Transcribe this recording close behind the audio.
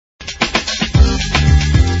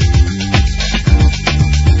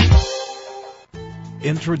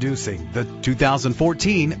Introducing the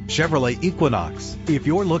 2014 Chevrolet Equinox. If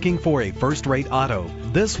you're looking for a first-rate auto,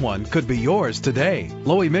 this one could be yours today.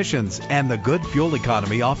 Low emissions and the good fuel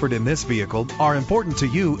economy offered in this vehicle are important to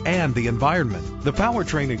you and the environment. The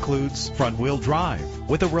powertrain includes front-wheel drive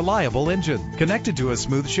with a reliable engine connected to a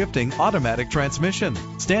smooth shifting automatic transmission.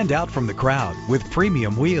 Stand out from the crowd with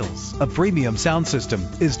premium wheels. A premium sound system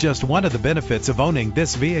is just one of the benefits of owning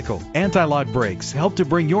this vehicle. Anti-lock brakes help to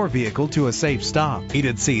bring your vehicle to a safe stop.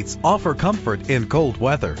 Heated seats offer comfort in cold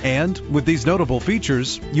weather. And with these notable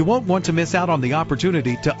features, you won't want to miss out on the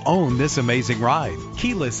opportunity to own this amazing ride.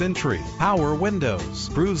 Keyless entry, power windows,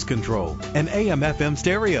 cruise control, an AM/FM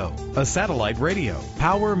stereo, a satellite radio,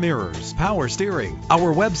 power mirrors, power steering.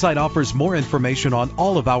 Our website offers more information on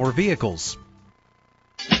all of our vehicles.